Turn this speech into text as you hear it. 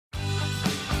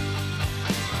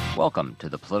Welcome to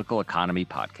the Political Economy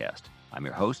Podcast. I'm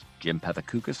your host, Jim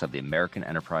Pethokoukis of the American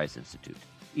Enterprise Institute.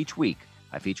 Each week,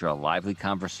 I feature a lively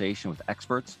conversation with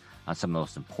experts on some of the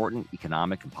most important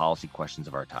economic and policy questions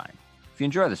of our time. If you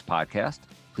enjoy this podcast,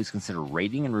 please consider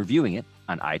rating and reviewing it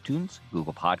on iTunes,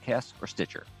 Google Podcasts, or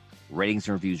Stitcher. Ratings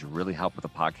and reviews really help with the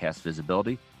podcast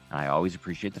visibility, and I always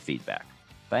appreciate the feedback.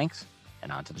 Thanks,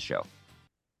 and on to the show.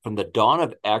 From the dawn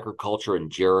of agriculture in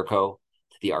Jericho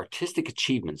to the artistic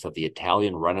achievements of the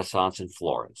Italian Renaissance in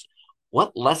Florence,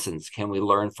 what lessons can we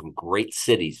learn from great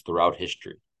cities throughout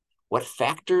history? What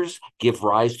factors give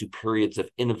rise to periods of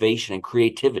innovation and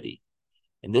creativity?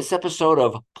 In this episode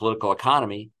of Political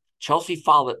Economy, Chelsea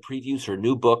Follett previews her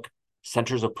new book,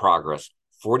 Centers of Progress,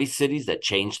 40 Cities That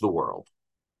Changed the World.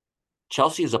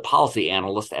 Chelsea is a policy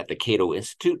analyst at the Cato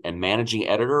Institute and managing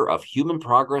editor of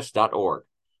humanprogress.org.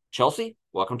 Chelsea,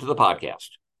 welcome to the podcast.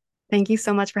 Thank you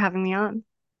so much for having me on.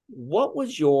 What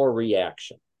was your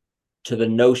reaction to the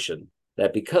notion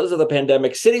that because of the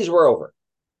pandemic, cities were over?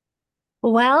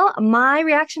 Well, my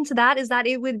reaction to that is that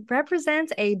it would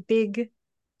represent a big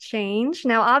change.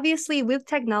 Now, obviously, with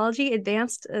technology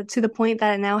advanced to the point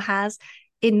that it now has,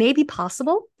 it may be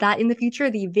possible that in the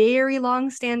future, the very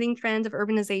long-standing trend of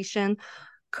urbanization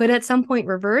could at some point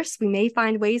reverse. We may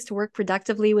find ways to work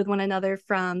productively with one another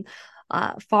from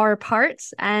far apart,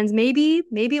 and maybe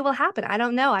it will happen. I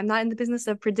don't know. I'm not in the business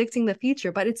of predicting the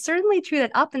future, but it's certainly true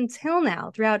that up until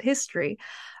now, throughout history,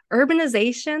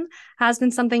 urbanization has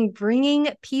been something bringing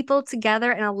people together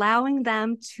and allowing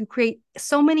them to create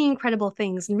so many incredible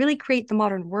things and really create the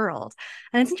modern world.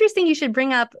 And it's interesting you should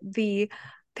bring up the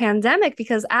pandemic,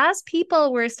 because as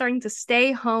people were starting to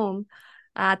stay home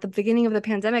at the beginning of the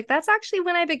pandemic, that's actually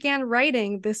when I began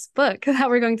writing this book that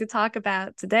we're going to talk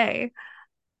about today.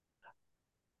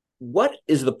 What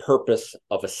is the purpose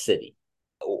of a city?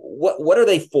 What are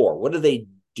they for? What do they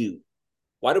do?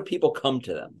 Why do people come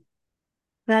to them?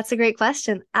 That's a great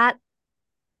question. At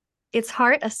its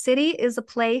heart, a city is a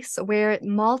place where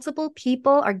multiple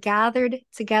people are gathered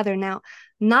together. Now,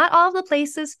 not all the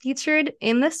places featured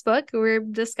in this book we're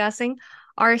discussing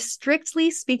are strictly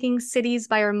speaking cities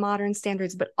by our modern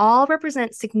standards, but all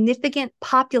represent significant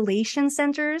population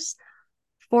centers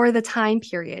for the time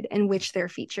period in which they're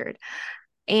featured.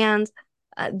 And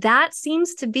that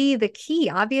seems to be the key.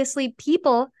 Obviously,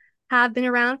 people have been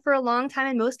around for a long time,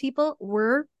 and most people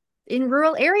were in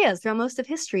rural areas throughout most of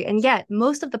history. And yet,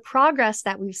 most of the progress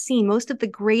that we've seen, most of the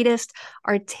greatest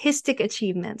artistic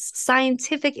achievements,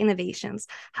 scientific innovations,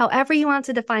 however you want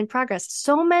to define progress,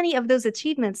 so many of those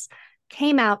achievements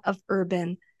came out of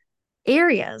urban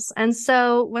areas. And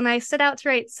so when I set out to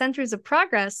write Centers of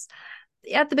Progress,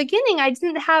 at the beginning, I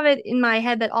didn't have it in my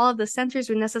head that all of the centers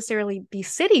would necessarily be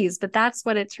cities, but that's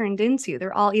what it turned into.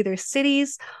 They're all either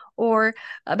cities or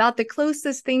about the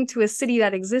closest thing to a city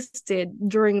that existed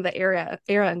during the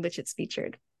era in which it's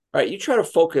featured. All right, you try to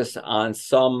focus on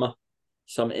some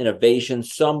innovation,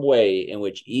 some way in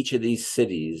which each of these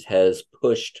cities has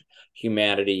pushed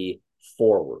humanity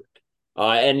forward.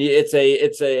 And it's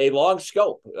a long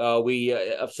scope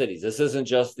of cities. This isn't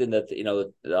just in since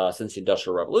the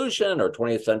Industrial Revolution or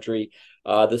 20th century.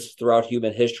 This is throughout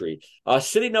human history.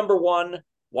 City number one.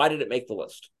 Why did it make the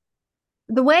list?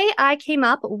 The way I came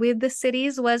up with the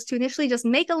cities was to initially just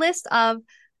make a list of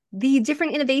the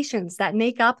different innovations that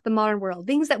make up the modern world,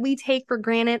 things that we take for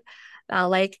granted,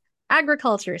 like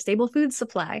agriculture, stable food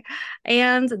supply.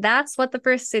 And that's what the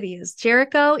first city is.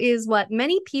 Jericho is what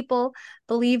many people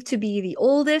believe to be the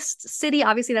oldest city.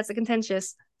 Obviously, that's a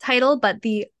contentious title, but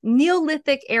the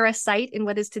Neolithic era site in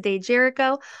what is today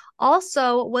Jericho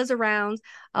also was around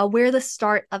where the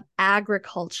start of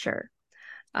agriculture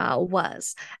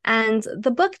was. And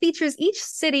the book features each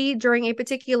city during a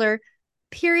particular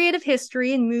period of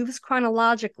history and moves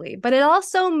chronologically, but it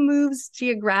also moves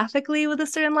geographically with a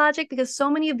certain logic, because so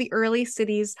many of the early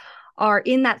cities are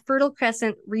in that Fertile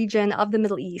Crescent region of the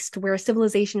Middle East where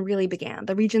civilization really began,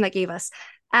 the region that gave us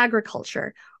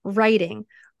agriculture, writing,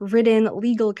 written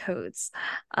legal codes.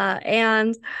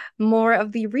 And more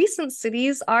of the recent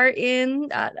cities are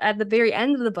in at the very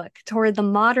end of the book toward the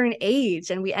modern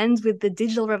age. And we end with the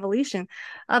digital revolution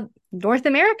of North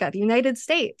America, the United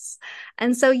States.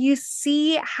 And so you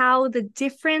see how the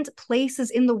different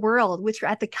places in the world, which are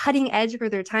at the cutting edge for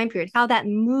their time period, how that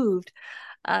moved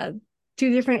to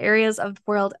different areas of the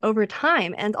world over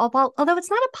time. And although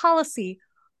it's not a policy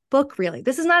book, really,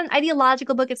 this is not an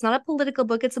ideological book, it's not a political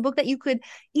book, it's a book that you could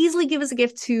easily give as a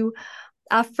gift to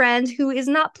a friend who is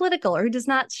not political or who does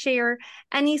not share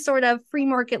any sort of free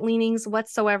market leanings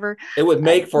whatsoever. It would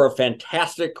make for a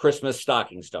fantastic Christmas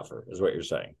stocking stuffer, is what you're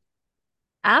saying.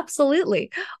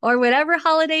 Absolutely. Or whatever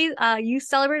holiday you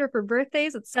celebrate or for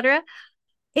birthdays, etc.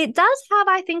 It does have,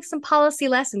 I think, some policy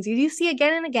lessons. You do see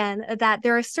again and again that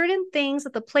there are certain things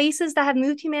that the places that have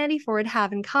moved humanity forward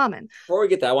have in common. Before we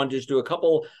get that, I want to just do a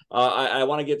couple. I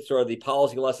want to get sort of the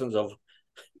policy lessons of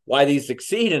why these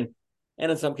succeed and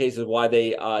in some cases why they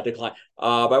decline.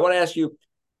 But I want to ask you,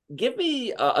 give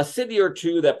me a city or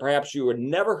two that perhaps you had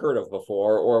never heard of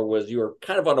before, or was you were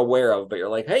kind of unaware of, but you're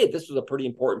like, hey, this was a pretty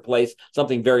important place.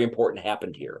 Something very important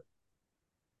happened here.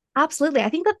 Absolutely. I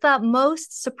think that the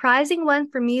most surprising one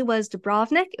for me was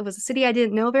Dubrovnik. It was a city I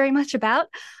didn't know very much about,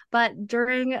 but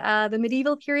during the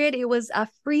medieval period, it was a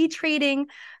free trading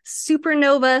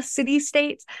supernova city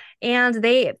state, and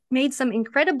they made some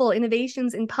incredible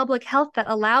innovations in public health that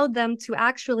allowed them to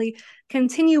actually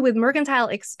continue with mercantile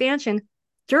expansion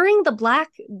during the Black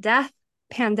Death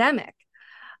pandemic.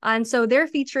 And so they're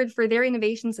featured for their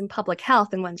innovations in public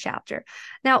health in one chapter.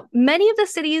 Now, many of the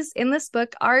cities in this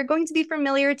book are going to be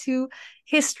familiar to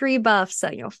history buffs,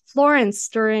 Florence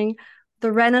during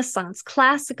the Renaissance,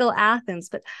 classical Athens,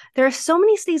 but there are so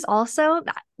many cities also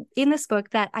in this book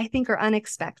that I think are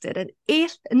unexpected. And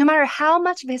if, no matter how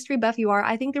much of a history buff you are,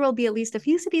 I think there will be at least a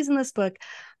few cities in this book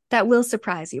that will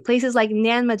surprise you. Places like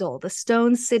Nanmadol, the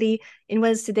stone city in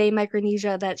what is today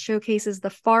Micronesia, that showcases the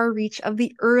far reach of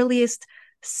the earliest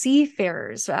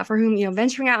seafarers for whom,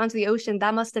 venturing out onto the ocean,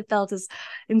 that must have felt as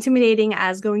intimidating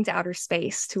as going to outer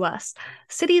space to us.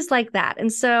 Cities like that.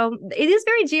 And so it is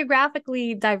very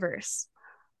geographically diverse.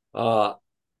 Well,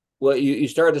 you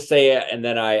started to say it, and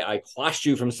then I quashed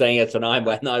you from saying it. So now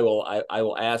I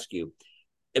will ask you.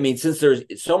 I mean, since there's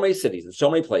so many cities and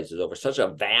so many places over such a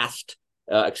vast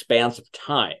expanse of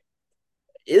time,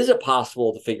 is it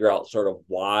possible to figure out sort of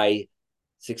why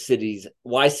cities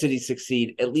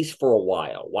succeed, at least for a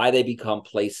while, why they become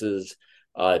places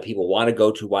people want to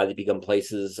go to, why they become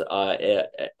places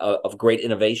of great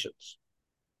innovations?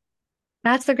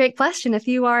 That's a great question. If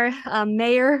you are a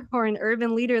mayor or an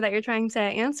urban leader that you're trying to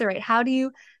answer, right, how do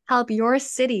you help your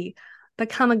city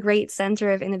become a great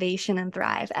center of innovation and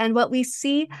thrive? And what we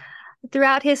see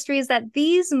throughout history is that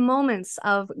these moments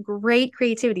of great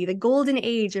creativity, the golden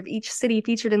age of each city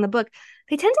featured in the book,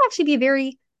 they tend to actually be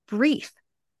very brief.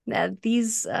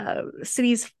 These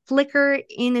cities flicker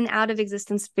in and out of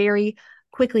existence very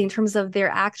quickly in terms of their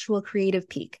actual creative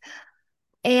peak.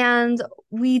 And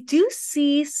we do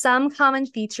see some common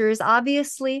features.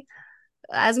 Obviously,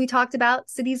 as we talked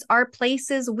about, cities are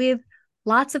places with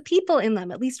lots of people in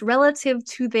them, at least relative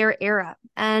to their era.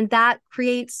 And that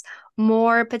creates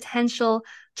more potential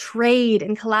trade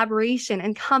and collaboration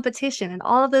and competition. And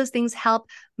all of those things help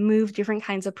move different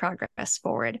kinds of progress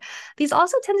forward. These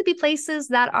also tend to be places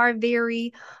that are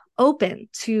very open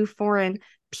to foreign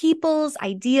people's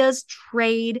ideas,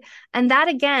 trade, and that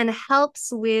again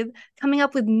helps with coming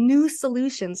up with new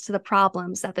solutions to the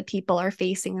problems that the people are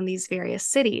facing in these various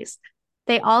cities.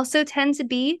 They also tend to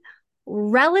be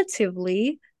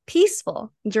relatively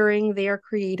peaceful during their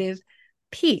creative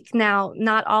peak. Now,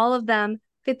 not all of them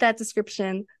fit that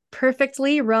description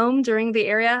perfectly. Rome, during the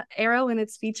era when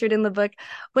it's featured in the book,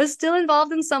 was still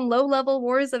involved in some low-level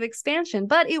wars of expansion,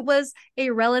 but it was a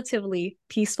relatively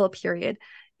peaceful period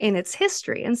in its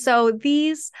history. And so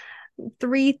these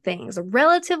three things,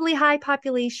 relatively high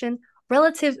population,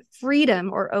 relative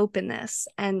freedom or openness,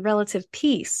 and relative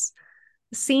peace,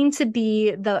 seem to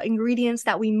be the ingredients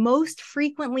that we most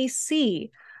frequently see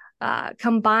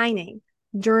combining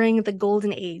during the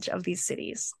golden age of these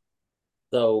cities.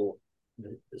 So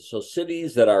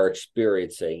cities that are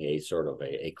experiencing a sort of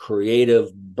a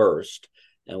creative burst,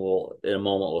 and we'll in a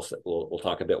moment we'll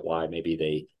talk a bit why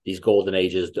maybe these golden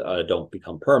ages don't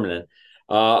become permanent.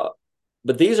 But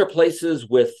these are places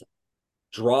with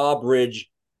drawbridge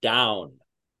down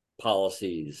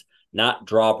policies, not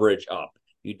drawbridge up.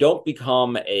 You don't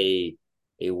become a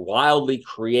wildly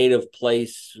creative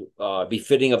place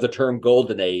befitting of the term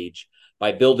golden age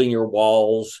by building your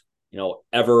walls,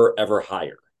 ever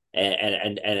higher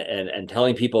and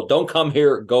telling people, don't come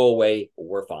here, go away,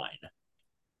 we're fine.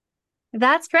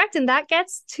 That's correct. And that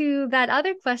gets to that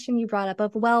other question you brought up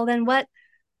of, well, then what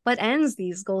ends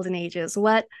these golden ages?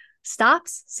 What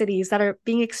stops cities that are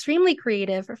being extremely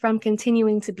creative from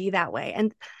continuing to be that way?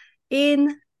 And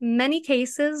in many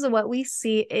cases, what we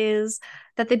see is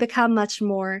that they become much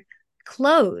more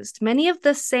closed. Many of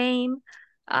the same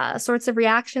sorts of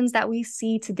reactions that we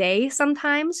see today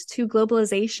sometimes to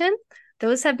globalization,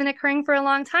 those have been occurring for a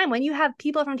long time. When you have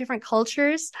people from different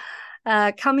cultures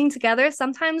coming together,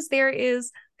 sometimes there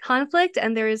is conflict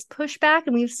and there is pushback.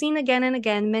 And we've seen again and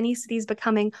again many cities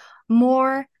becoming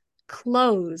more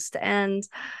closed and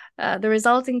The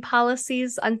resulting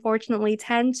policies, unfortunately,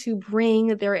 tend to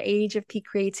bring their age of peak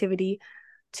creativity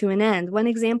to an end. One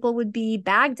example would be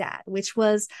Baghdad, which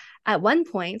was at one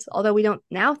point, although we don't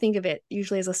now think of it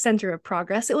usually as a center of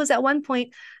progress, it was at one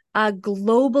point a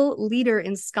global leader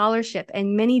in scholarship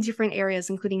in many different areas,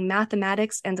 including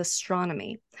mathematics and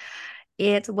astronomy.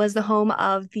 It was the home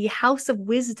of the House of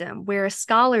Wisdom, where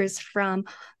scholars from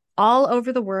all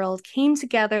over the world came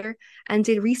together and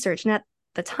did research. And at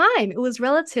the time, it was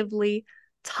relatively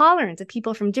tolerant of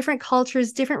people from different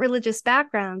cultures, different religious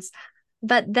backgrounds.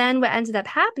 But then what ended up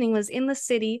happening was in the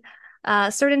city,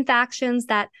 certain factions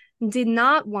that did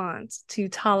not want to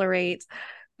tolerate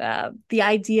the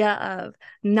idea of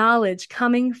knowledge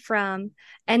coming from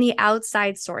any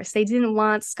outside source. They didn't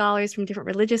want scholars from different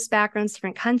religious backgrounds,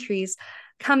 different countries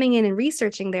coming in and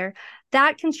researching there.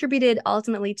 That contributed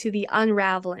ultimately to the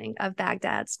unraveling of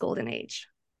Baghdad's golden age.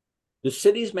 Do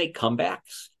cities make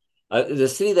comebacks? The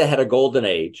city that had a golden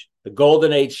age, the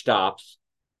golden age stops.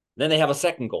 Then they have a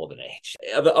second golden age.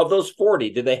 Of those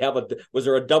 40, was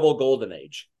there a double golden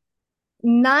age?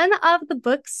 None of the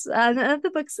books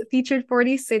featured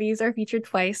 40 cities or featured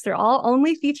twice. They're all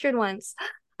only featured once.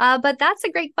 But that's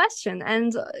a great question.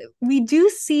 And we do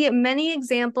see many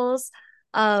examples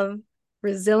of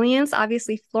resilience.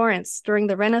 Obviously, Florence during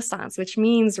the Renaissance, which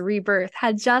means rebirth,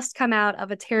 had just come out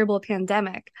of a terrible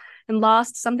pandemic and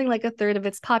lost something like a third of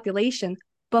its population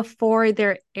before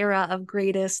their era of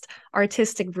greatest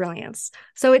artistic brilliance.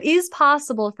 So it is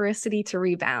possible for a city to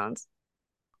rebound.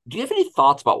 Do you have any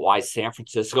thoughts about why San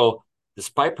Francisco,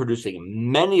 despite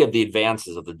producing many of the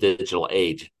advances of the digital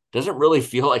age, doesn't really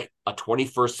feel like a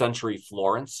 21st century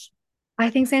Florence? I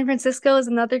think San Francisco is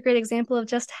another great example of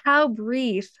just how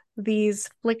brief these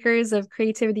flickers of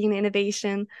creativity and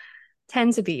innovation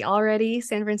tend to be. Already,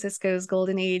 San Francisco's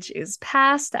golden age is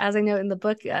past. As I note in the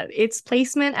book, its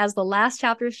placement as the last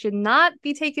chapter should not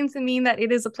be taken to mean that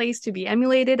it is a place to be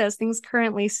emulated as things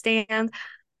currently stand.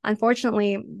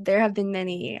 Unfortunately, there have been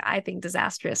many, I think,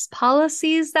 disastrous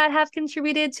policies that have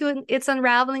contributed to its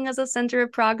unraveling as a center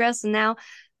of progress. And now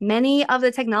many of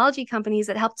the technology companies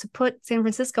that helped to put San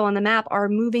Francisco on the map are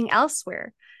moving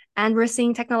elsewhere. And we're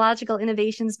seeing technological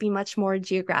innovations be much more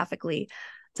geographically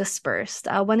dispersed.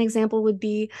 One example would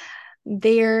be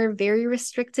their very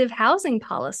restrictive housing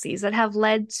policies that have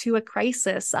led to a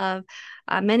crisis of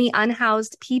many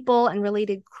unhoused people and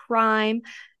related crime.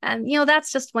 And,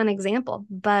 that's just one example,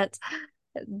 but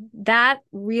that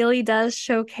really does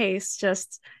showcase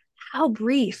just how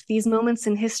brief these moments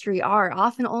in history are,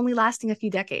 often only lasting a few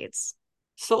decades.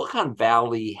 Silicon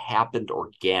Valley happened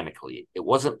organically. It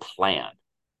wasn't planned.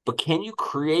 But can you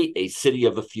create a city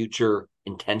of the future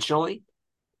intentionally?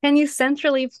 Can you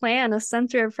centrally plan a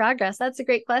center of progress? That's a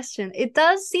great question. It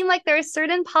does seem like there are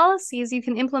certain policies you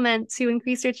can implement to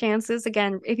increase your chances.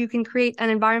 Again, if you can create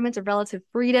an environment of relative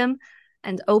freedom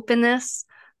and openness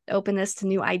to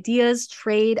new ideas,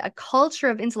 trade, a culture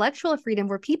of intellectual freedom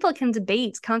where people can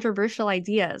debate controversial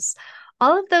ideas.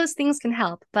 All of those things can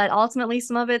help, but ultimately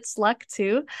some of it's luck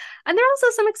too. And there are also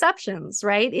some exceptions,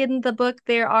 right? In the book,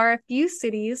 there are a few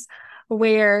cities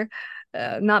where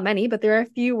not many, but there are a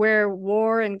few where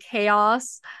war and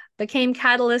chaos became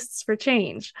catalysts for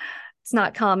change. It's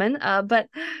not common, but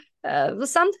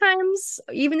sometimes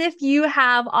even if you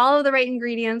have all of the right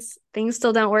ingredients, things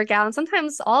still don't work out. And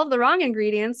sometimes all of the wrong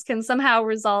ingredients can somehow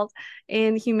result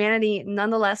in humanity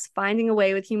nonetheless finding a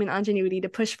way with human ingenuity to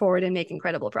push forward and make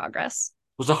incredible progress.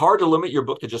 Was it hard to limit your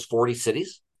book to just 40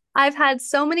 cities? I've had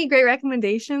so many great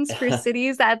recommendations for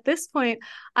cities that at this point,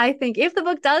 I think if the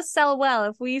book does sell well,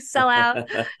 if we sell out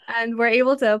and we're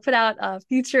able to put out a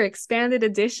future expanded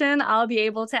edition, I'll be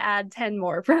able to add 10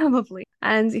 more probably.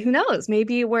 And who knows,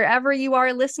 maybe wherever you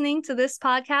are listening to this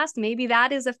podcast, maybe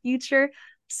that is a future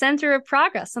center of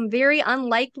progress. Some very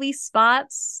unlikely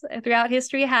spots throughout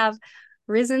history have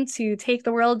risen to take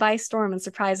the world by storm and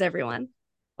surprise everyone.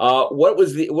 What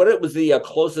was the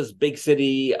closest big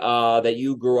city that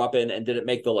you grew up in, and did it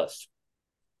make the list?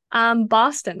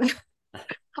 Boston.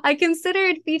 I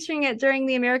considered featuring it during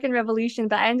the American Revolution,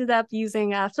 but I ended up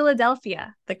using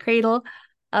Philadelphia, the cradle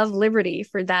of liberty,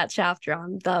 for that chapter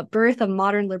on the birth of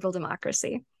modern liberal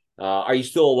democracy. Are you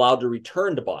still allowed to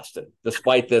return to Boston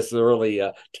despite this really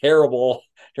terrible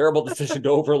decision to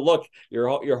overlook your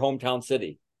hometown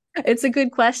city? It's a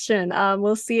good question.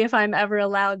 We'll see if I'm ever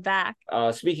allowed back.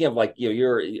 Speaking of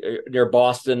you're near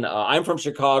Boston. I'm from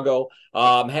Chicago.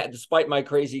 Despite my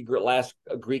crazy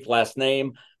Greek last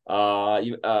name,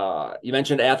 you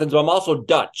mentioned Athens, but I'm also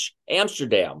Dutch.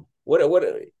 Amsterdam. What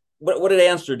did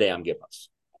Amsterdam give us?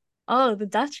 Oh, the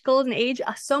Dutch Golden Age.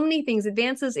 So many things.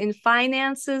 Advances in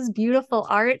finances, beautiful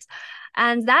art.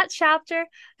 And that chapter,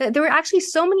 there were actually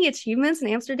so many achievements in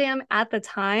Amsterdam at the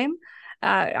time.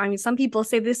 I mean, some people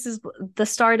say this is the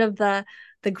start of the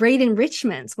great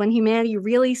enrichments, when humanity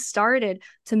really started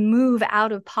to move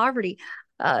out of poverty.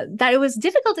 That it was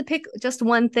difficult to pick just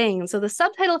one thing. So the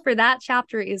subtitle for that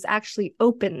chapter is actually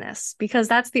openness, because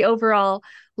that's the overall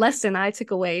lesson I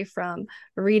took away from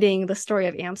reading the story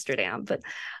of Amsterdam. But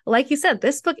like you said,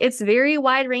 this book, it's very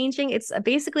wide ranging. It's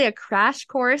basically a crash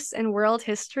course in world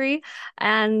history.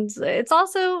 And it's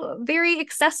also very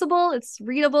accessible. It's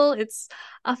readable. It's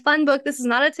a fun book. This is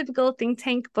not a typical think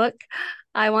tank book.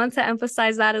 I want to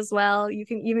emphasize that as well. You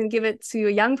can even give it to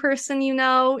a young person,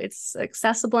 it's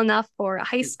accessible enough for a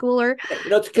high schooler.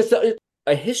 It's because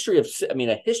a history of cities,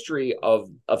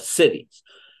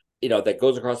 that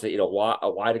goes across a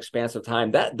wide expanse of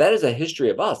time. That is a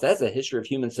history of us. That's a history of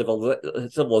human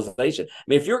civilization. I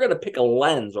mean, if you're going to pick a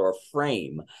lens or a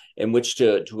frame in which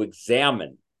to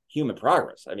examine human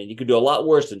progress, I mean, you could do a lot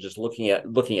worse than just looking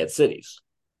at cities.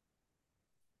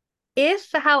 If,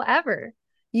 however,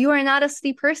 you are not a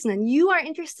city person and you are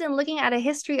interested in looking at a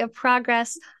history of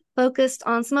progress focused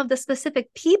on some of the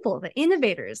specific people, the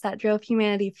innovators that drove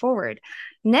humanity forward,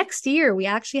 next year we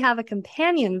actually have a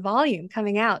companion volume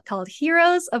coming out called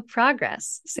Heroes of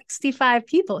Progress, 65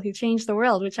 people who changed the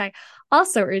world, which I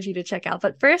also urge you to check out.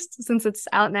 But first, since it's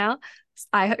out now,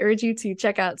 I urge you to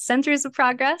check out Centers of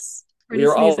Progress. We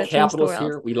are all capitalists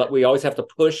here. We always have to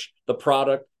push the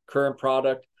current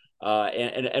product,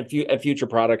 and future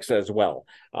products as well.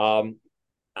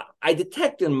 I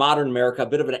detect in modern America a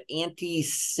bit of an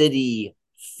anti-city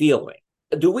feeling.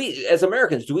 Do we, as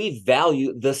Americans,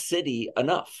 value the city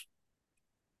enough?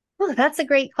 Well, that's a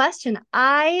great question.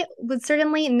 I would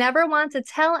certainly never want to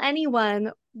tell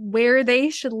anyone where they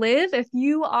should live. If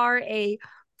you are a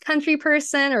country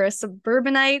person or a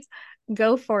suburbanite,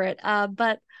 go for it.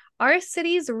 But our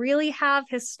cities really have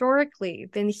historically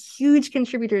been huge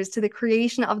contributors to the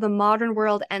creation of the modern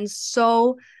world and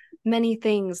so many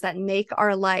things that make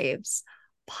our lives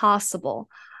possible.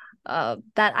 That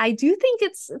I do think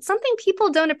it's something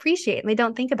people don't appreciate and they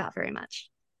don't think about very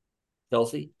much.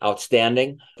 Chelsea,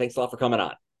 outstanding. Thanks a lot for coming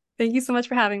on. Thank you so much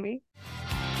for having me.